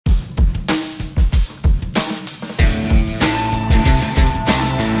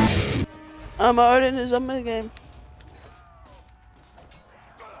I'm already in the zombie game.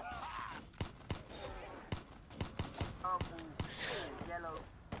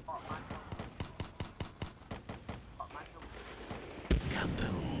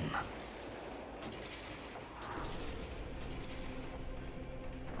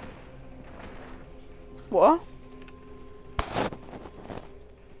 What?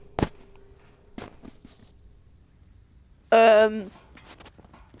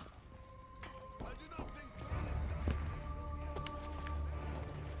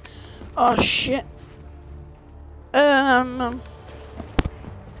 Oh shit.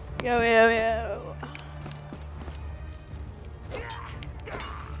 Yo.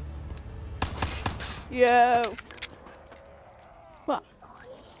 Yo. What?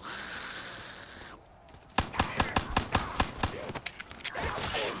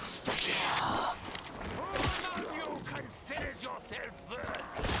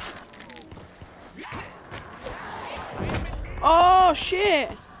 Oh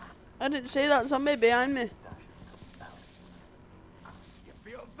shit! I didn't see that zombie behind me. You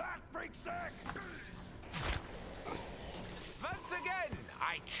feel that, Freaksack? Once again,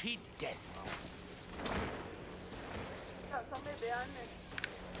 I cheat death. That zombie behind me.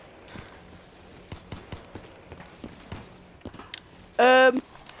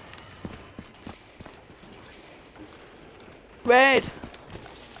 Red.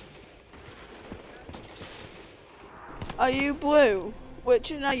 Are you blue?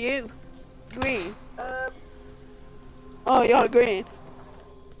 Which one are you? Green. Oh, you're green.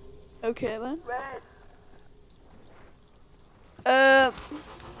 Okay then. Red. Are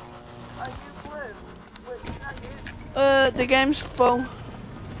you blue? Which one are you? The game's full.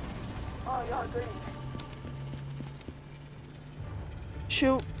 Oh, you're green.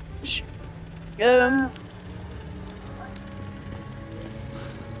 Shoot. The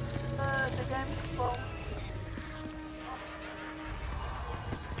game's full.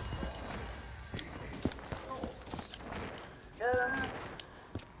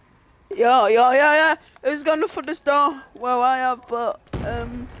 Yeah. Who's gonna for the store? Well, I have, but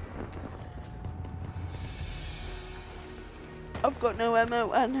I've got no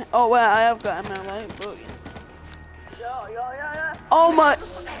ammo, and oh well, I have got ammo, right? But yeah. Oh my!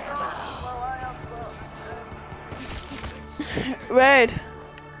 Well, I have got Red.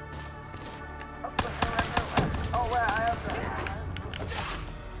 I've got no ammo. Oh well, I have got.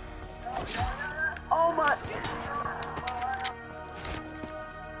 Oh my!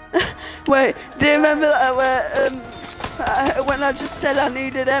 Wait, do you remember that where when I just said I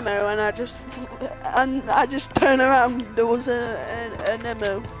needed ammo and I just turned around, there was an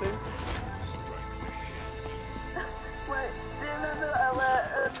ammo thing. Wait, do you remember that where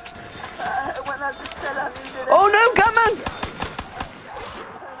when I just said I needed ammo? Oh no, come on!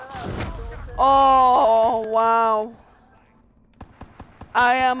 Oh wow.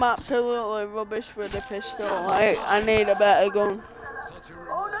 I am absolutely rubbish with a pistol. I need a better gun.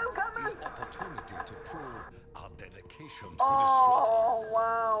 Oh no, come on! Oh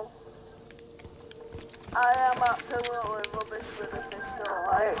wow! I am absolutely rubbish with a pistol.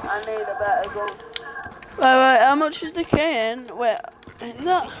 I need a better gun. Wait, how much is the can? Wait, is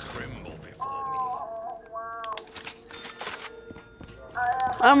that? Oh wow!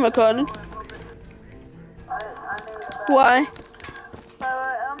 I'm recording. I need a better. Why? Wait,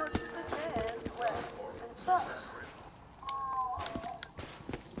 how much is the can? Wait, is that?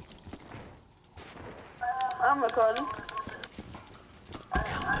 I'm recording.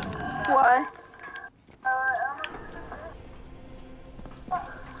 Why?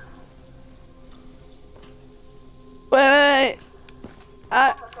 Wait.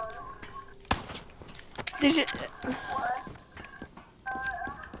 Did you?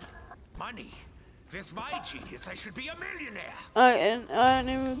 Money. With my genius, I should be a millionaire. I don't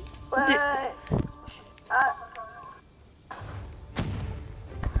even.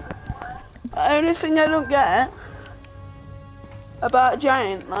 The only thing I don't get about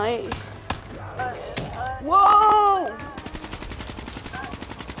Giant, like, whoa!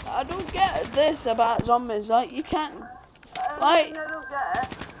 I don't get this about zombies. Like, you can't, like, I don't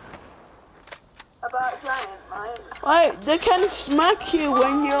get about Giant, like, they can smack you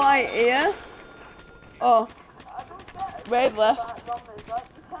when you're like here. Oh, Red left.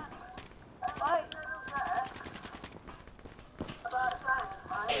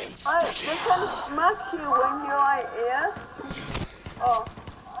 They can smack you when you're like here. Oh,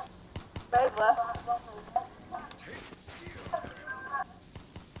 Red left.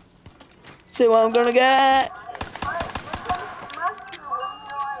 See what I'm gonna get.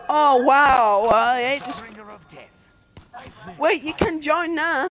 Oh wow, I hate this. Wait, you can join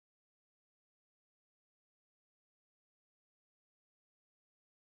now.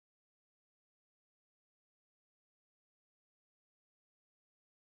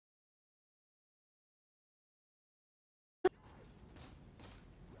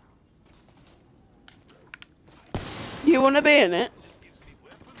 You wanna be in it?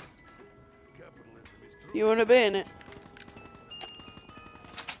 You wanna be in it?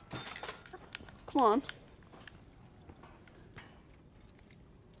 Come on.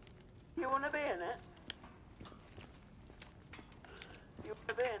 You wanna be in it? You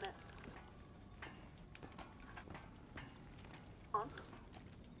wanna be in it? Come on.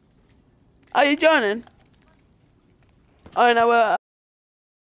 Are you joining? I know where.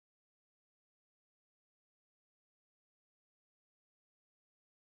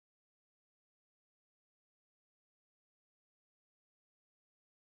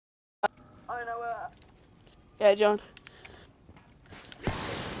 I know where. Yeah, John.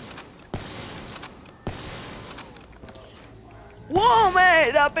 Whoa,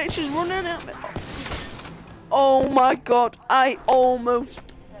 mate! That bitch is running at me. Oh my god! I almost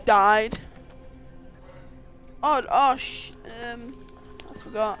died. Oh, I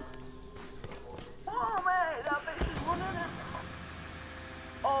forgot. Whoa, mate! That bitch is running at me.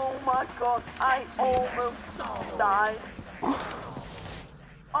 Oh my god! I almost died.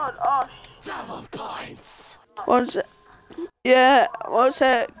 Oh, Double points. What's it? Yeah, what's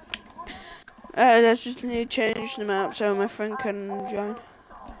it? Let's just need to change the map so my friend can join.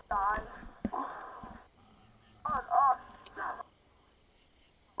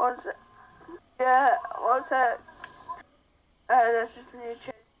 What's it? Yeah, what's it? Let's just need to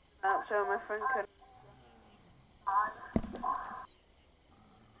change the map so my friend can.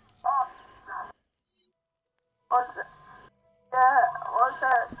 What's it? Yeah, what's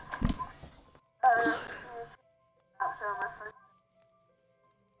it? Let's just need to change the map so my friend.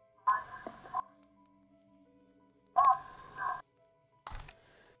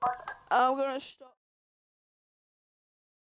 I'm gonna stop.